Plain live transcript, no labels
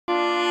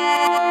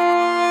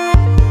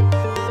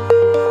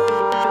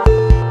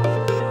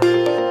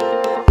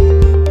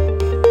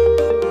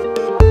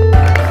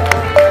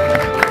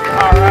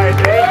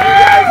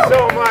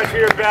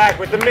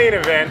with the main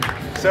event.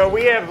 So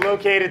we have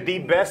located the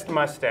best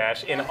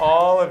mustache in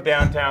all of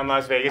downtown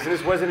Las Vegas. And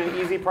this wasn't an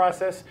easy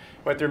process.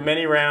 Went through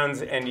many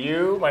rounds, and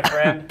you, my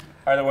friend,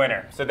 are the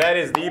winner. So that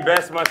is the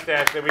best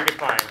mustache that we could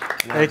find.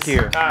 Thank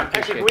you.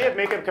 Actually, can we have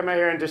makeup come out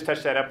here and just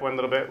touch that up one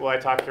little bit while I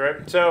talk through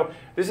it? So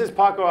this is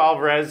Paco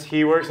Alvarez.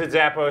 He works at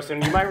Zappos,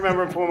 and you might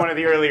remember him from one of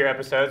the earlier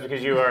episodes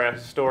because you are a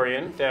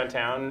historian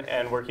downtown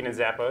and working in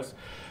Zappos.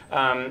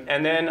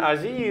 And then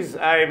Aziz,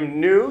 I'm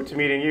new to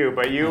meeting you,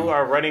 but you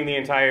are running the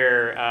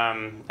entire,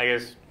 I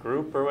guess,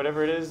 group or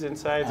whatever it is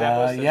inside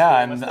Zappos.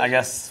 Yeah, and I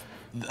guess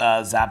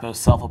Zappos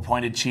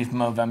self-appointed chief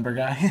Movember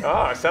guy.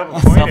 Oh,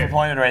 self-appointed.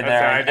 Self-appointed right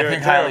there. I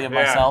think highly of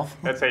myself.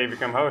 That's how you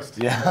become host.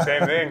 Yeah.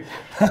 Same thing.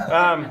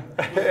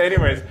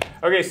 Anyways,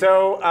 okay,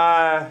 so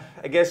I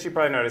guess you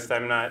probably noticed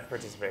I'm not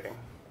participating.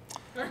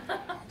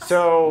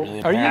 So,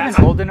 really are you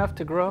even old enough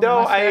to grow a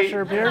mustache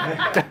or a beard?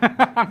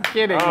 I'm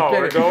kidding. Oh,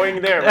 we're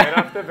going there right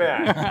off the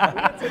bat.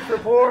 That's it for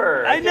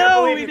poor. I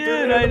know we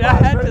did. I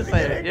had to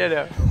say it. You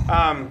know.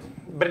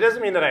 But it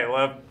doesn't mean that I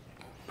love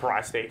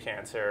prostate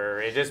cancer.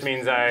 It just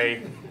means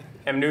I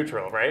am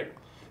neutral, right?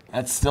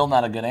 That's still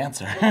not a good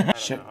anser.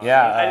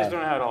 Yeah, I just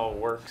don't know how it all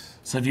works.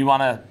 So if you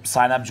want to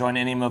sign up, join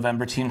any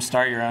Movember team,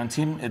 start your own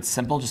team, it's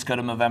simple. Just go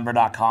to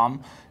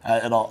Movember.com.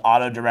 It'll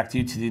auto-direct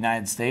you to the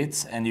United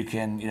States, and you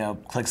can,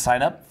 click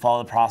sign up,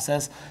 follow the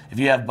process. If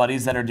you have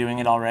buddies that are doing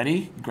it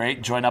already,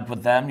 great. Join up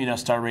with them.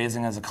 Start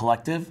raising as a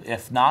collective.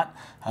 If not,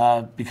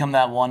 become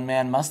that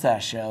one-man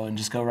mustache show and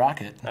just go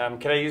rock it.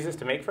 Can I use this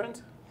to make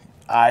friends?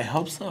 I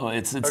hope so.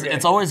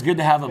 It's always good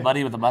to have a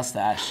buddy with a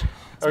mustache.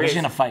 Especially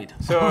in a fight.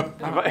 So,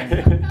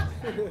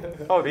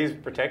 oh, these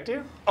protect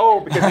you?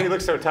 Oh, because you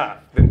look so tough,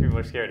 then people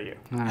are scared of you.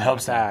 I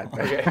hope so.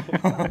 Okay.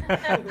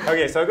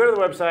 Okay, so I'll go to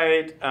the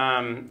website.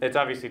 It's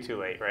obviously too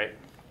late, right?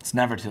 It's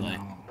never too late.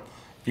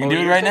 You can do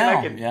it right now.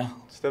 I could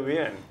still be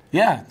in.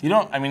 Yeah, you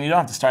don't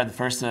have to start the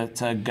first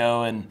to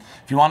go, and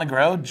if you want to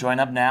grow, join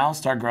up now,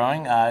 start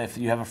growing. If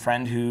you have a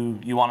friend who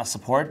you want to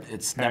support,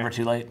 it's never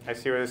too late. I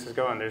see where this is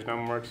going. There's no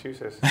more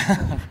excuses.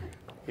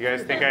 You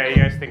guys think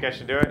I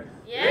should do it?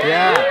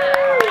 Yeah.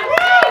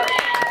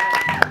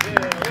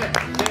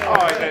 Oh,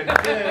 I did.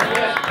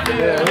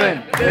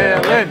 Dylan.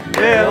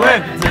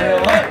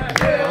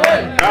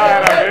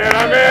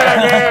 I'm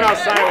in. I'll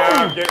sign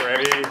up. Get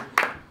ready.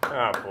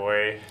 Oh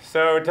boy.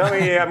 So tell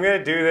me, I'm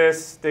gonna do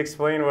this to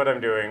explain what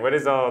I'm doing. What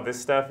is all this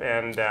stuff,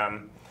 and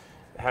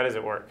how does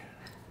it work?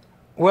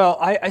 Well,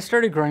 I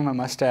started growing my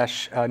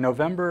mustache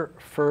November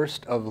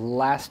 1st of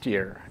last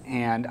year,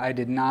 and I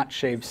did not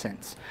shave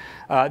since.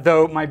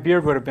 Though my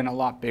beard would have been a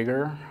lot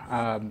bigger.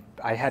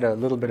 I had a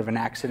little bit of an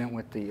accident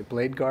with the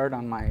blade guard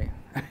on my,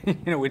 and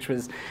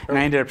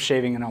I ended up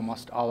shaving it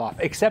almost all off,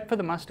 except for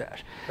the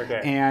mustache.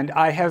 Okay. And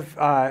I have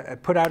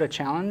put out a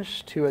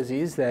challenge to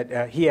Aziz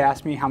that he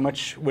asked me how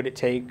much would it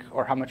take,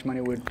 or how much money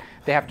would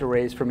they have to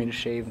raise for me to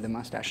shave the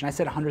mustache, and I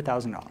said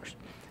 $100,000.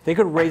 If they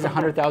could raise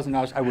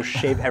 $100,000, I would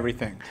shave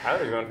everything. I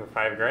was going for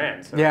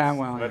 $5,000. So yeah,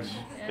 well,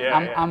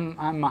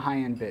 I'm a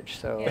high-end bitch,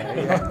 so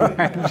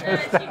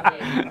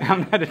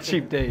I'm not a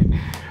cheap date.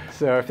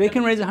 So if they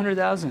can raise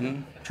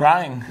 $100,000,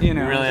 trying, we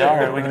really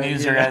are. We can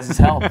use your guys'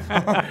 help.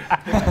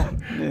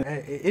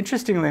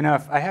 Interestingly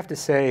enough, I have to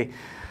say,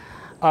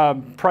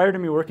 prior to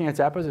me working at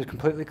Zappos, I was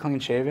completely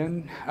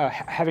clean-shaven.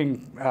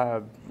 Having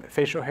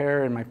facial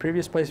hair in my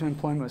previous place of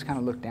employment was kind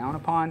of looked down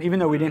upon, even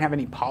though we didn't have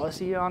any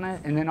policy on it.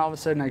 And then all of a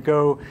sudden I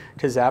go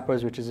to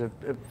Zappos, which is a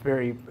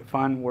very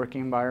fun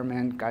working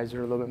environment. Guys are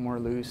a little bit more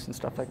loose and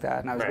stuff like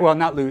that. And I was, well,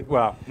 not loose,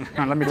 well,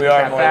 let me take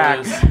that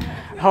back.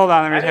 Hold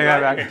on, let me take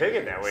that back. You can take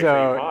it that way,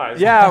 so you pause.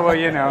 Yeah, well,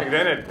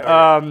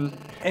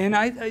 and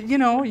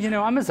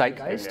I'm a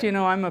zeitgeist,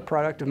 I'm a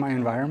product of my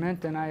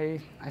environment, and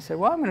I said,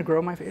 well, I'm going to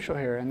grow my facial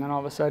hair. And then all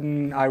of a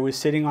sudden, I was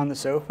sitting on the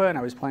sofa, and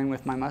I was playing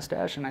with my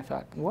mustache, and I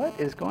thought, what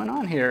is going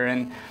on here?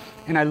 And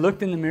I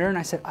looked in the mirror, and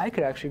I said, I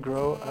could actually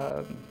grow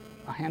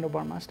a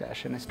handlebar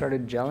mustache. And I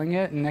started gelling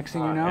it, and next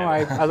thing you know,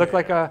 I looked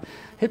like a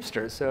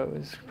hipster, so it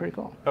was pretty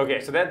cool.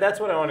 Okay, so that's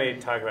what I want to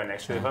talk about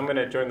next. If I'm going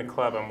to join the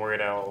club, I'm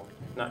worried I'll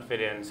not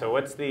fit in. So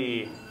what's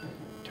the...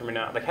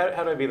 Like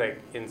how do I be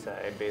like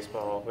inside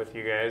baseball with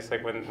you guys?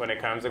 Like when it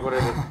comes, like what are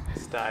the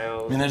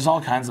styles? I mean, there's all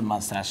kinds of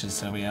mustaches.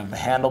 So we have the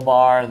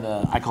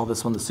handlebar. I call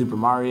this one the Super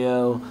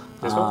Mario.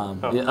 This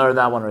one? Oh. Yeah, or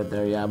that one right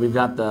there. Yeah, we've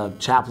got the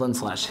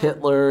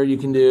Chaplin/Hitler. You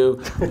can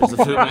do. There's the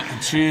Fu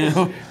Manchu.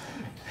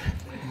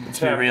 Let's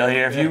be real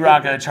here. If you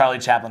rock a Charlie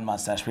Chaplin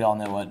mustache, we all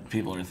know what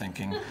people are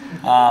thinking.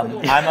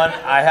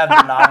 I have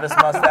the novice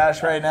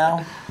mustache right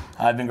now.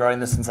 I've been growing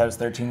this since I was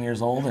 13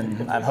 years old,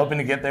 and I'm hoping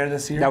to get there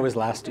this year. That was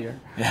last year.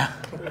 Yeah.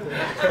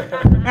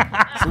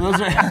 So those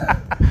are...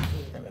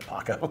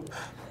 Paco.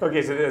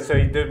 Okay, so there's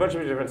a bunch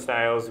of different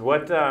styles.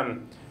 What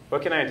can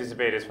I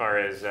anticipate as far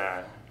as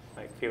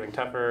like feeling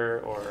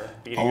tougher or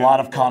beating a lot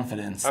of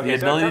confidence. Okay, the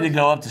ability to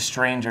go up to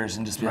strangers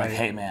and just be like,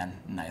 hey man,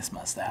 nice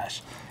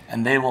mustache.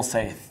 and they will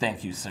say,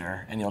 "Thank you,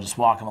 sir," and you'll just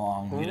walk them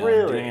along, you know,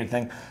 Really? doing your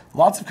thing.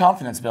 Lots of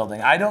confidence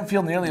building. I don't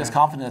feel nearly as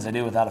confident as I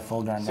do without a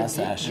full-grown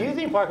mustache. Do you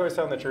think Paco was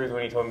telling the truth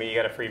when he told me you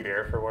got a free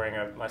beer for wearing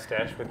a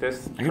mustache with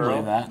this I can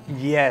believe that.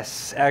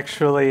 Yes,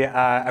 actually,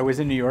 I was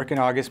in New York in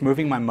August,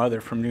 moving my mother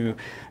from New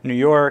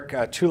York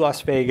to Las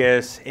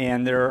Vegas,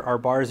 and there are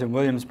bars in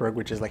Williamsburg,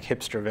 which is like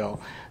Hipsterville.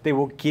 They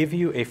will give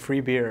you a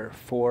free beer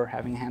for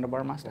having a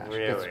handlebar mustache.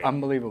 Really? It's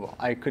unbelievable.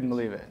 I couldn't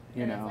believe it.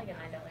 You know. It's like a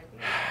 $9 beer.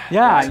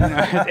 Yeah, you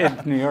know,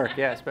 in New York,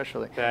 yeah,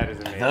 especially. That is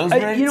amazing. Those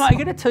You know, I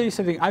got to tell you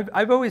something.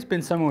 I've always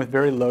been someone with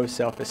very low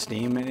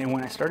self-esteem, and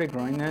when I started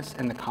growing this,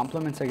 and the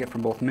compliments I get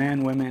from both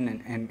men,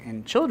 women,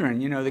 and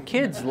children, you know, the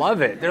kids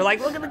love it. They're like,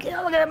 "Look at the kid!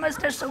 Look at that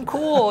mustache, so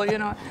cool!" You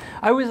know,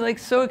 I was like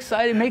so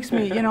excited. It makes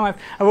me, you know, I've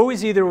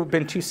always either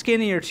been too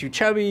skinny or too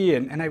chubby,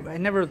 and I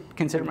never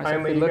considered myself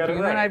Finally, good you got looking. it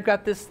And then right. I've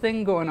got this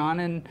thing going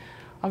on, and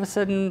all of a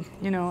sudden,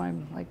 you know,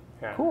 I'm like,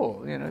 Yeah.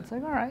 cool. You know, it's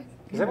like, all right.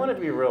 Because I want it to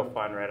be real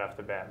fun right off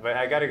the bat, but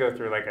I got to go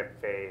through like a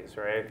phase,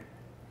 right?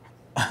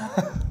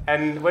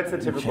 And what's the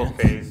typical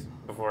phase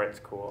before it's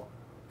cool?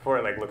 Before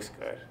it like looks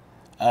good?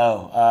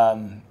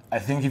 I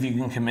think if you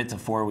can commit to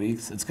 4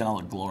 weeks, it's gonna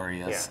look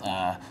glorious.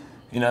 Yeah.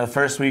 You know, the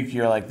first week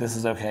you're like, this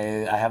is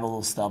okay. I have a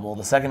little stubble.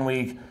 The second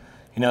week,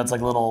 you know, it's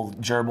like a little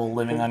gerbil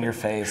living on your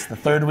face. The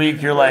third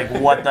week, you're like,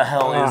 what the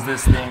hell is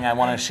this thing? I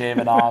want to shave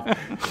it off.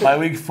 By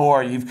week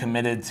 4, you've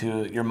committed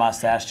to your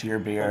mustache, to your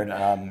beard.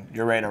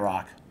 You're ready to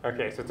rock.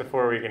 Okay, so it's a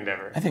 4-week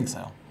endeavor. I think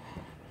so.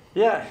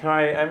 Yeah, no,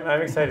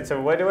 I'm excited. So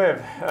why do I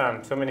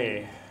have so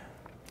many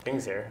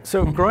things here?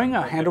 So growing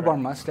a handlebar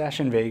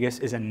mustache in Vegas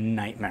is a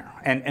nightmare.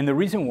 And the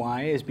reason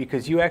why is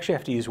because you actually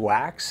have to use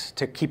wax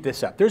to keep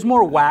this up. There's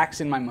more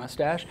wax in my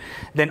mustache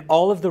than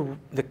all of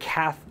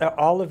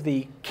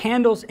the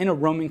candles in a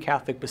Roman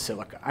Catholic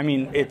basilica. I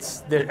mean,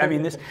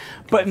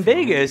 but in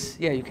Vegas,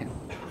 yeah, you can.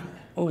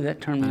 Oh,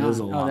 that turned me on. That is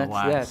a lot of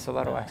wax. Yeah, it's a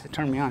lot of wax. It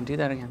turned me on. Do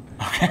that again.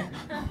 Okay.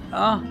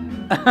 Oh.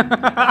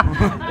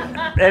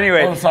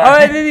 Anyway. Oh,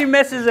 sorry. And then he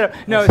messes it up.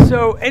 No,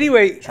 so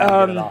anyway, Trying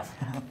to get it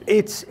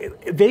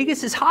off.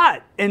 Vegas is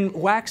hot and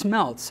wax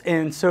melts,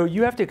 and so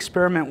you have to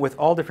experiment with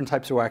all different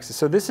types of waxes.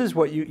 So this is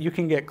what you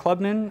can get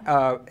Clubman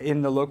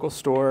in the local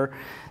store.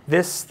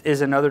 This is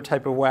another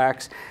type of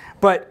wax.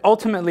 But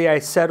ultimately, I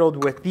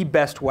settled with the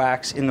best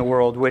wax in the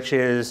world, which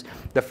is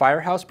the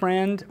Firehouse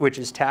brand, which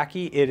is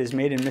tacky. It is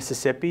made in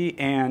Mississippi,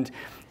 and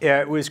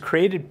it was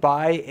created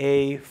by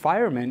a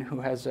fireman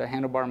who has a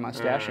handlebar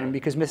mustache. And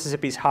because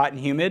Mississippi's hot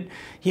and humid,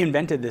 he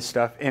invented this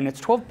stuff. And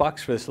it's $12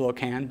 for this little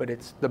can, but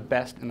it's the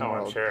best in the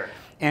world. I'm sure.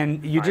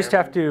 And you just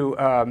have to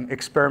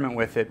experiment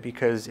with it,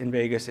 because in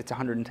Vegas, it's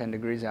 110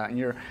 degrees out.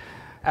 And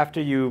after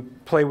you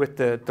play with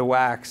the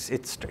wax,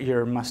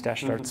 your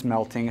mustache starts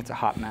melting. It's a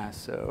hot mess.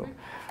 So.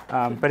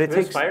 But it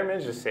This takes.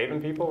 fireman's just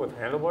saving people with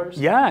handlebars?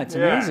 Yeah, it's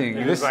amazing.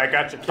 He's just like,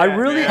 got your cat, I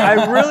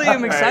really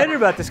am excited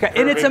about this guy,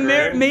 and it's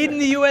Perfect. made in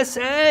the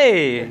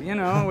USA. You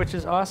know, which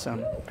is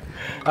awesome.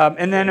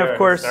 And then of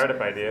course, startup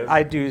ideas.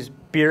 I do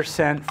beer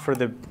scent for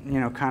the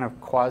kind of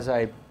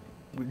quasi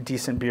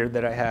decent beard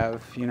that I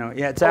have. You know,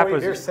 yeah, it's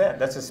apples. Beer scent.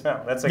 That's a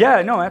smell. That's like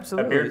Yeah, no,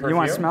 absolutely. beard You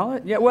want to perfume? smell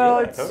it? Yeah,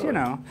 well, Yeah, it's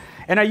totally.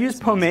 And I use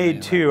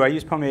pomade too. I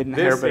use pomade in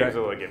the hair, This but seems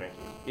a little gimmicky.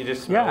 You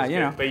just smell yeah, it. you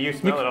know. But you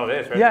smell it all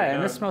this, right? Yeah, You and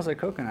know this it. smells like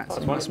coconut. Oh,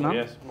 it's You wanna wonderful, smell?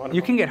 yes, wonderful.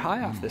 You can get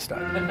high off this stuff.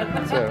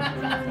 So.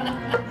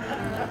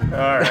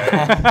 All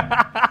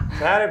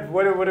right.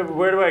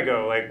 Where do I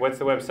go? Like, what's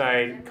the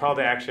website? Call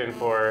to action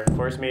for, of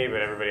course, me, but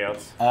everybody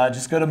else.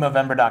 Just go to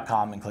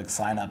Movember.com and click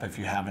sign up if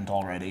you haven't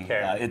already.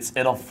 Okay.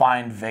 It'll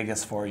find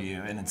Vegas for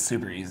you, and it's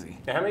super easy.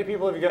 Now, how many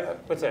people have you got?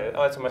 What's that?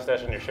 Oh, that's a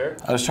mustache on your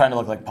shirt. I was trying to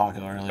look like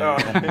Paco earlier. Oh.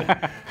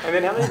 And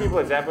then how many people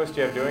at Zappos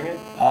do you have doing it?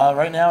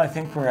 Right now, I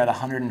think we're at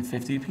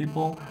 150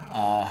 people,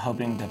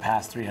 hoping to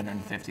pass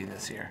 350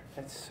 this year.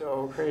 That's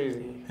so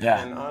crazy.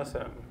 Yeah. And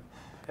awesome.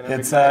 And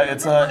It's a. I'm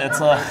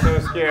so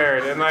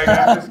scared, and like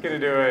I'm just gonna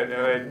do it.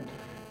 And like,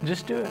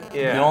 Just do it.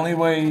 yeah. The only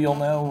way you'll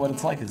know what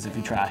it's like is if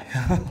you try.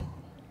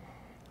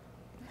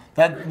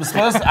 That was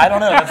supposed to, I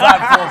don't know, that's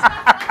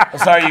not full.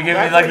 Sorry, you give me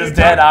That's like what this you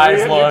dead talk- eyes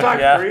you look. talk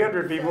Yeah.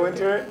 300 people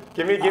into it.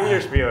 Give me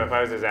your spiel. If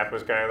I was a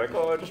Zappos guy, like,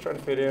 oh, I'm just trying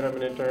to fit in. I'm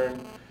an intern.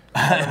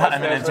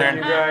 I'm an intern.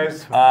 You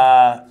guys.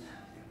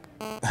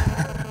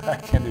 I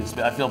can't do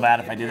spiel. I feel bad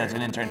if I do that to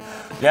an intern.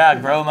 Yeah,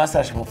 grow a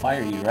mustache and we'll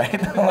fire you, right?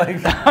 Like,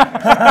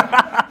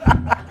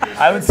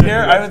 I would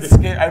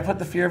put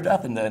the fear of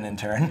death into an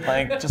intern,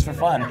 like just for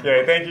fun.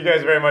 Okay, thank you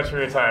guys very much for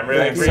your time.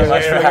 Really Thanks appreciate so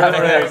much it. for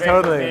having me. Thanks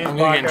Totally. to Steve, I'm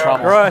gonna get in Paco.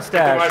 trouble. Grow a The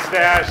stash.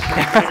 mustache. See you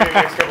in the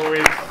next couple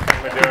weeks. I'm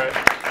gonna do it.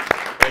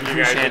 Thank you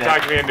guys. Appreciate You it.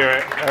 talked me into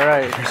it. All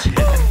right.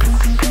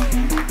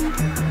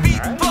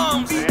 Beat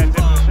bums, Yeah, it's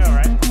the show,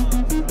 right?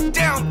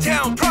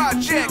 downtown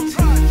project.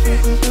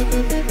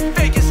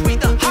 Vegas, we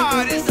the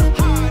hottest.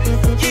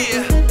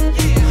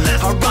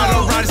 Yeah. All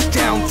right, it's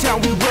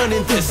downtown, we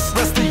running this.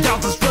 Rest of y'all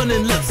just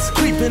running lips.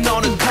 Creeping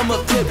on and come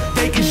up tip.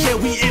 Making sure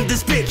we in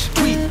this bitch.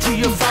 Tweet to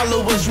your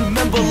followers,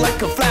 remember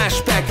like a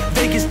flashback.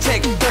 Vegas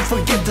tech, don't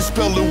forget to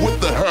spell it with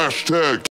the hashtag.